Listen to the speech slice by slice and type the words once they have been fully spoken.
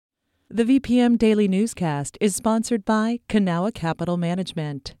The VPM Daily Newscast is sponsored by Kanawha Capital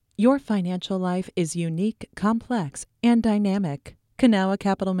Management. Your financial life is unique, complex, and dynamic. Kanawha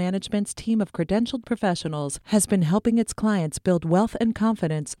Capital Management's team of credentialed professionals has been helping its clients build wealth and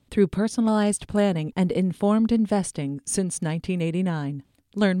confidence through personalized planning and informed investing since 1989.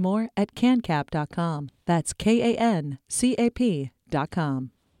 Learn more at cancap.com. That's KANCAP.com.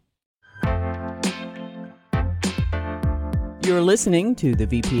 You're listening to the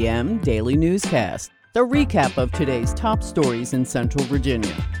VPM Daily Newscast, the recap of today's top stories in Central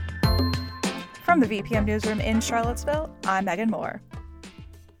Virginia. From the VPM Newsroom in Charlottesville, I'm Megan Moore.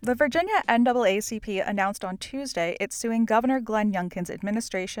 The Virginia NAACP announced on Tuesday it's suing Governor Glenn Youngkin's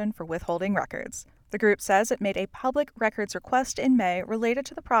administration for withholding records. The group says it made a public records request in May related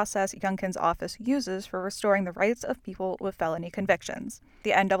to the process Youngkin's office uses for restoring the rights of people with felony convictions.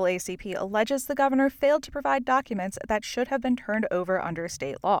 The NAACP alleges the governor failed to provide documents that should have been turned over under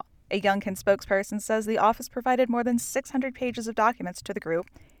state law. A Youngkin spokesperson says the office provided more than 600 pages of documents to the group,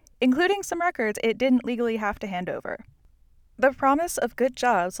 including some records it didn't legally have to hand over. The promise of good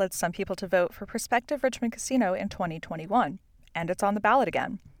jobs led some people to vote for prospective Richmond Casino in 2021, and it's on the ballot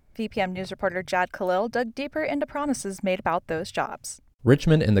again. VPM News reporter Jad Khalil dug deeper into promises made about those jobs.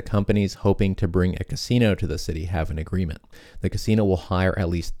 Richmond and the companies hoping to bring a casino to the city have an agreement. The casino will hire at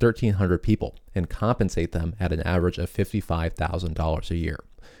least 1,300 people and compensate them at an average of $55,000 a year.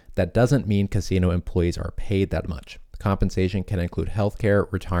 That doesn't mean casino employees are paid that much. Compensation can include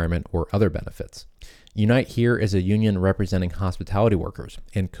healthcare, retirement, or other benefits. Unite Here is a union representing hospitality workers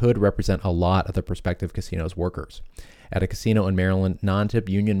and could represent a lot of the prospective casino's workers. At a casino in Maryland, non-tip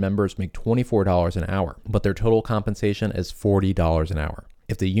union members make $24 an hour, but their total compensation is $40 an hour.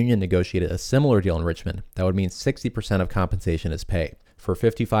 If the union negotiated a similar deal in Richmond, that would mean 60% of compensation is pay. For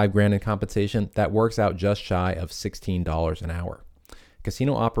 $55,000 in compensation, that works out just shy of $16 an hour.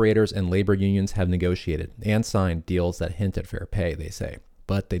 Casino operators and labor unions have negotiated and signed deals that hint at fair pay, they say,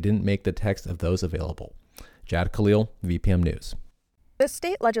 but they didn't make the text of those available. Jad Khalil, VPM News. The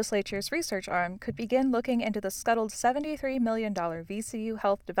state legislature's research arm could begin looking into the scuttled $73 million VCU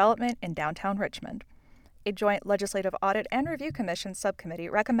Health development in downtown Richmond. A joint Legislative Audit and Review Commission subcommittee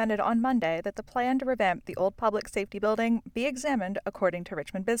recommended on Monday that the plan to revamp the old public safety building be examined according to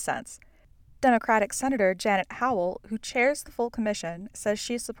Richmond BizSense. Democratic Senator Janet Howell, who chairs the full commission, says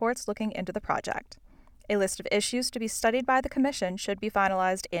she supports looking into the project. A list of issues to be studied by the commission should be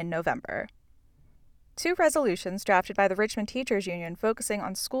finalized in November. Two resolutions drafted by the Richmond Teachers Union focusing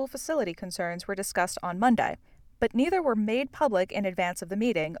on school facility concerns were discussed on Monday, but neither were made public in advance of the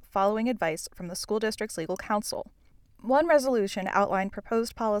meeting, following advice from the school district's legal counsel. One resolution outlined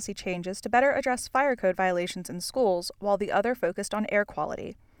proposed policy changes to better address fire code violations in schools, while the other focused on air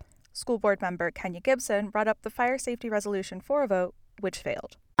quality. School board member Kenya Gibson brought up the fire safety resolution for a vote, which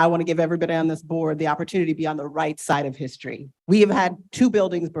failed. I want to give everybody on this board the opportunity to be on the right side of history. We have had 2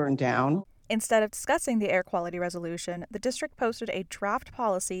 buildings burned down. Instead of discussing the air quality resolution, the district posted a draft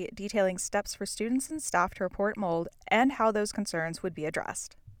policy detailing steps for students and staff to report mold and how those concerns would be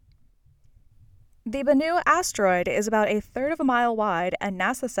addressed. The Bennu asteroid is about a third of a mile wide, and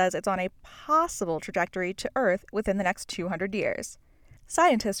NASA says it's on a possible trajectory to Earth within the next 200 years.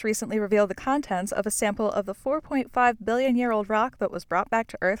 Scientists recently revealed the contents of a sample of the 4.5 billion-year-old rock that was brought back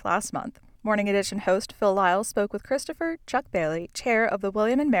to Earth last month. Morning Edition host Phil Lyles spoke with Christopher Chuck Bailey, chair of the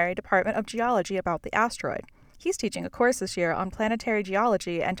William & Mary Department of Geology, about the asteroid. He's teaching a course this year on planetary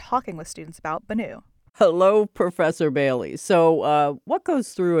geology and talking with students about Bennu. Hello, Professor Bailey. So what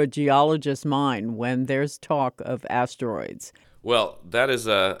goes through a geologist's mind when there's talk of asteroids? Well, that is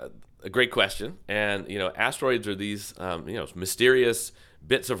a great question. And, asteroids are these, mysterious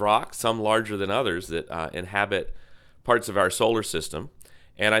bits of rock, some larger than others, that inhabit parts of our solar system.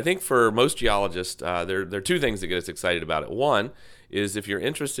 And I think for most geologists, there are 2 things that get us excited about it. One is if you're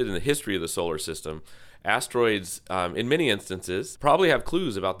interested in the history of the solar system, asteroids, in many instances, probably have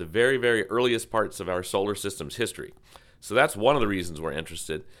clues about the very, very earliest parts of our solar system's history. So that's one of the reasons we're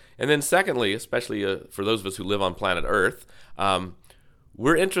interested. And then secondly, especially for those of us who live on planet Earth,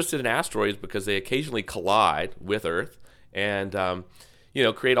 we're interested in asteroids because they occasionally collide with Earth and,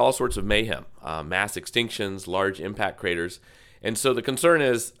 create all sorts of mayhem, mass extinctions, large impact craters. And so the concern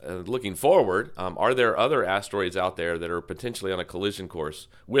is, looking forward, are there other asteroids out there that are potentially on a collision course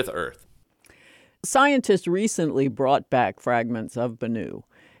with Earth? Scientists recently brought back fragments of Bennu.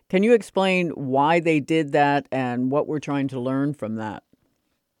 Can you explain why they did that and what we're trying to learn from that?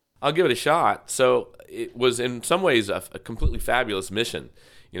 I'll give it a shot. So it was in some ways a completely fabulous mission.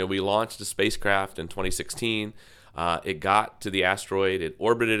 We launched a spacecraft in 2016. It got to the asteroid, it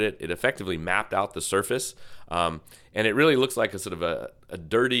orbited it, it effectively mapped out the surface, and it really looks like a sort of a a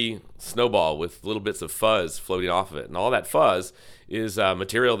dirty snowball with little bits of fuzz floating off of it. And all that fuzz is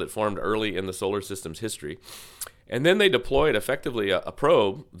material that formed early in the solar system's history. And then they deployed effectively a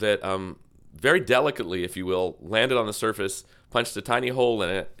probe that very delicately, if you will, landed on the surface, punched a tiny hole in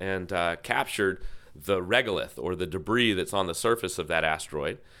it, and captured the regolith, or the debris that's on the surface of that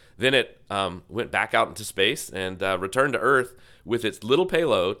asteroid. Then it went back out into space and returned to Earth with its little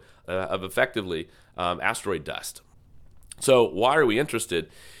payload of effectively asteroid dust. So why are we interested?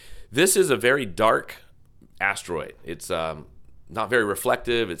 This is a very dark asteroid. It's not very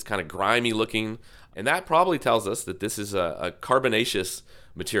reflective. It's kind of grimy looking. And that probably tells us that this is a carbonaceous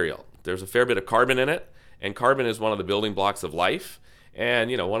material. There's a fair bit of carbon in it, and carbon is one of the building blocks of life.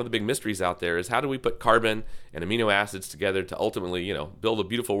 And, one of the big mysteries out there is how do we put carbon and amino acids together to ultimately, build a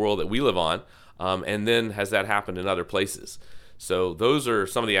beautiful world that we live on? And then has that happened in other places? So those are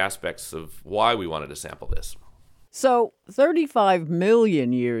some of the aspects of why we wanted to sample this. So 35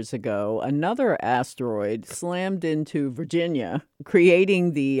 million years ago, another asteroid slammed into Virginia,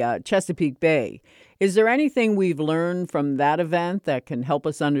 creating the Chesapeake Bay. Is there anything we've learned from that event that can help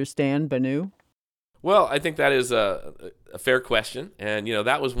us understand Bennu? Well, I think that is a fair question. And,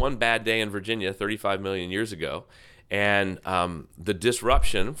 that was one bad day in Virginia 35 million years ago. And the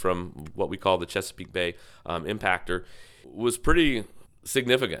disruption from what we call the Chesapeake Bay impactor was pretty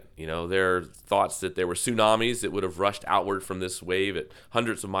significant. There are thoughts that there were tsunamis that would have rushed outward from this wave at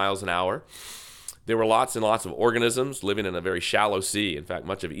hundreds of miles an hour. There were lots and lots of organisms living in a very shallow sea. In fact,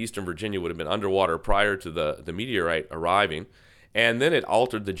 much of eastern Virginia would have been underwater prior to the meteorite arriving. And then it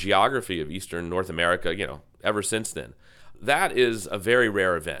altered the geography of eastern North America, ever since then. That is a very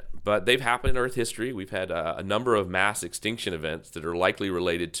rare event, but they've happened in Earth history. We've had a number of mass extinction events that are likely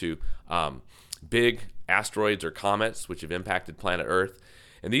related to big asteroids or comets, which have impacted planet Earth.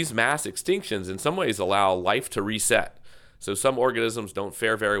 And these mass extinctions in some ways allow life to reset. So some organisms don't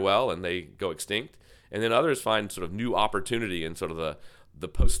fare very well and they go extinct. And then others find sort of new opportunity in sort of the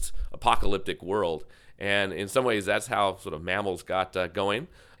post-apocalyptic world. And in some ways, that's how sort of mammals got going.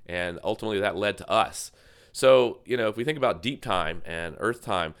 And ultimately, that led to us. So, if we think about deep time and Earth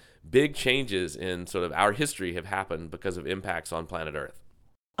time, big changes in sort of our history have happened because of impacts on planet Earth.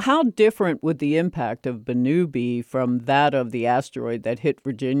 How different would the impact of Bennu be from that of the asteroid that hit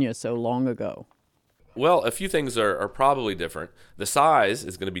Virginia so long ago? Well, a few things are probably different. The size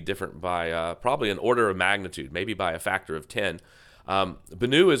is going to be different by probably an order of magnitude, maybe by a factor of 10.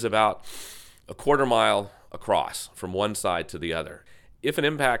 Bennu is about a quarter mile across from one side to the other. If an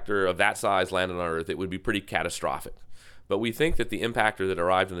impactor of that size landed on Earth, it would be pretty catastrophic. But we think that the impactor that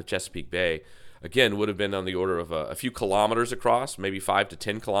arrived in the Chesapeake Bay, again, would have been on the order of a few kilometers across, maybe 5 to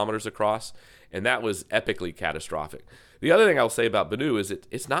 10 kilometers across, and that was epically catastrophic. The other thing I'll say about Bennu is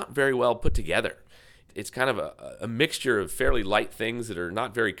it's not very well put together. It's kind of a mixture of fairly light things that are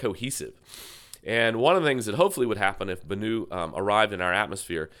not very cohesive. And one of the things that hopefully would happen if Bennu arrived in our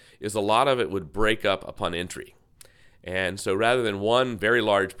atmosphere is a lot of it would break up upon entry. And so rather than one very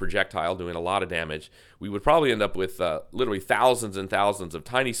large projectile doing a lot of damage, we would probably end up with literally thousands and thousands of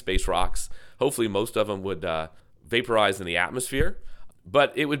tiny space rocks. Hopefully most of them would vaporize in the atmosphere,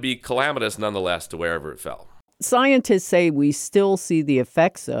 but it would be calamitous nonetheless to wherever it fell. Scientists say we still see the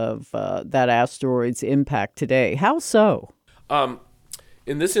effects of that asteroid's impact today. How so?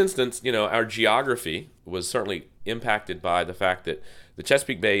 In this instance, our geography was certainly impacted by the fact that the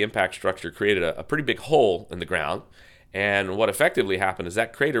Chesapeake Bay impact structure created a pretty big hole in the ground. And what effectively happened is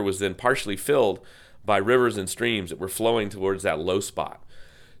that crater was then partially filled by rivers and streams that were flowing towards that low spot.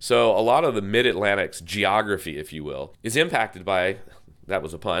 So a lot of the mid-Atlantic's geography, if you will, is impacted by, that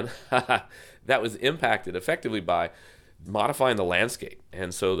was a pun, that was impacted effectively by modifying the landscape.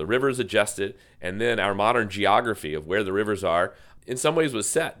 And so the rivers adjusted, and then our modern geography of where the rivers are in some ways was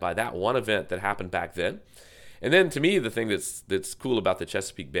set by that one event that happened back then. And then to me, the thing that's cool about the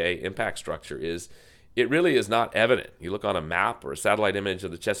Chesapeake Bay impact structure is it really is not evident. You look on a map or a satellite image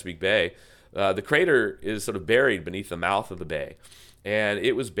of the Chesapeake Bay, the crater is sort of buried beneath the mouth of the bay. And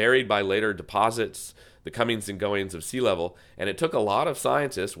it was buried by later deposits, the comings and goings of sea level. And it took a lot of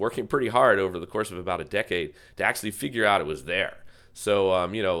scientists working pretty hard over the course of about a decade to actually figure out it was there. So,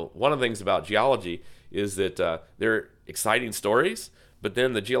 one of the things about geology is that there are exciting stories, but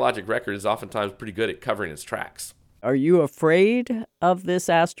then the geologic record is oftentimes pretty good at covering its tracks. Are you afraid of this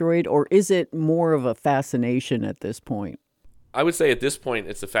asteroid, or is it more of a fascination at this point? I would say at this point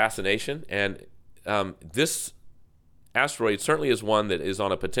it's a fascination, and this asteroid certainly is one that is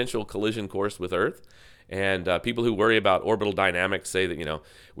on a potential collision course with Earth. And people who worry about orbital dynamics say that,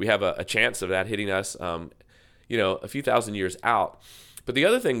 we have a chance of that hitting us, a few thousand years out. But the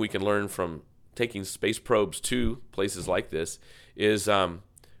other thing we can learn from taking space probes to places like this is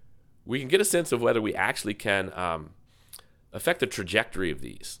we can get a sense of whether we actually can affect the trajectory of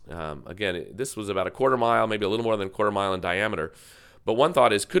these. Again, this was about a quarter mile, maybe a little more than a quarter mile in diameter. But one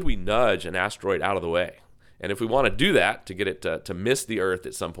thought is, could we nudge an asteroid out of the way? And if we want to do that, to get it to miss the Earth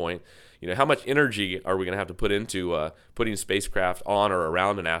at some point, how much energy are we going to have to put into putting spacecraft on or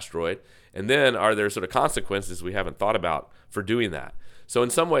around an asteroid? And then are there sort of consequences we haven't thought about for doing that? So in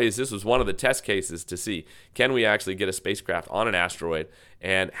some ways, this was one of the test cases to see, can we actually get a spacecraft on an asteroid,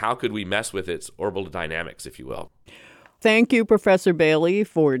 and how could we mess with its orbital dynamics, if you will? Thank you, Professor Bailey,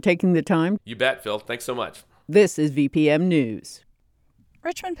 for taking the time. You bet, Phil. Thanks so much. This is VPM News.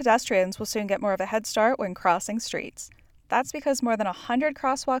 Richmond pedestrians will soon get more of a head start when crossing streets. That's because more than 100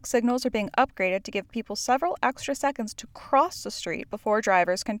 crosswalk signals are being upgraded to give people several extra seconds to cross the street before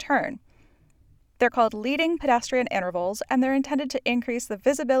drivers can turn. They're called leading pedestrian intervals, and they're intended to increase the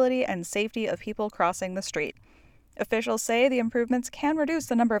visibility and safety of people crossing the street. Officials say the improvements can reduce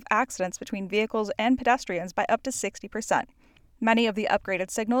the number of accidents between vehicles and pedestrians by up to 60%. Many of the upgraded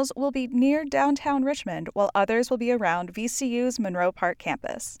signals will be near downtown Richmond, while others will be around VCU's Monroe Park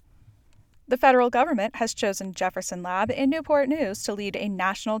campus. The federal government has chosen Jefferson Lab in Newport News to lead a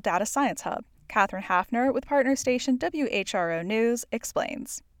national data science hub. Catherine Hafner with partner station WHRO News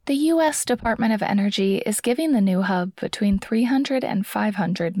explains. The U.S. Department of Energy is giving the new hub between $300 and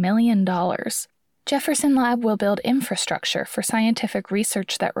 $500 million. Jefferson Lab will build infrastructure for scientific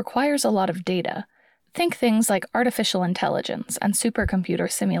research that requires a lot of data. Think things like artificial intelligence and supercomputer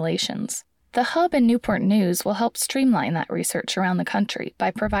simulations. The hub in Newport News will help streamline that research around the country by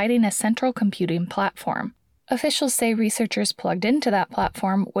providing a central computing platform. Officials say researchers plugged into that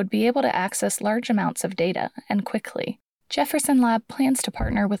platform would be able to access large amounts of data and quickly. Jefferson Lab plans to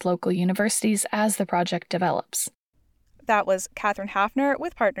partner with local universities as the project develops. That was Catherine Hafner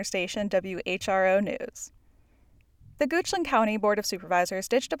with partner station WHRO News. The Goochland County Board of Supervisors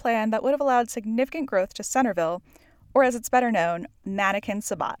ditched a plan that would have allowed significant growth to Centerville, or as it's better known, Mannequin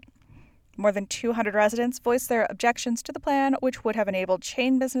Sabat. More than 200 residents voiced their objections to the plan, which would have enabled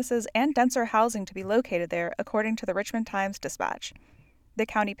chain businesses and denser housing to be located there, according to the Richmond Times-Dispatch. The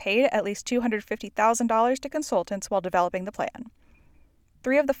county paid at least $250,000 to consultants while developing the plan.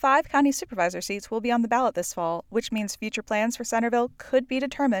 3 of the 5 county supervisor seats will be on the ballot this fall, which means future plans for Centerville could be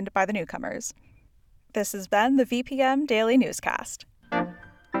determined by the newcomers. This has been the VPM Daily Newscast.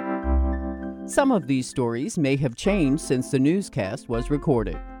 Some of these stories may have changed since the newscast was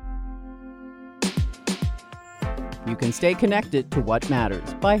recorded. You can stay connected to what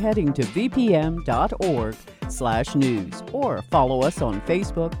matters by heading to vpm.org/news or follow us on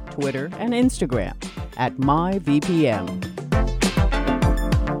Facebook, Twitter, and Instagram at MyVPM.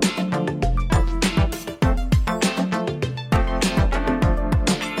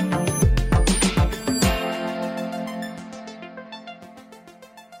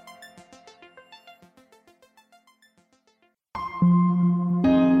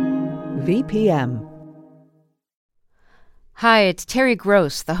 VPM. Hi, it's Terry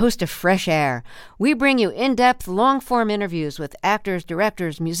Gross, the host of Fresh Air. We bring you in-depth, long-form interviews with actors,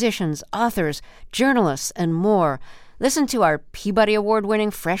 directors, musicians, authors, journalists, and more. Listen to our Peabody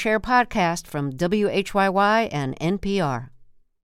Award-winning Fresh Air podcast from WHYY and NPR.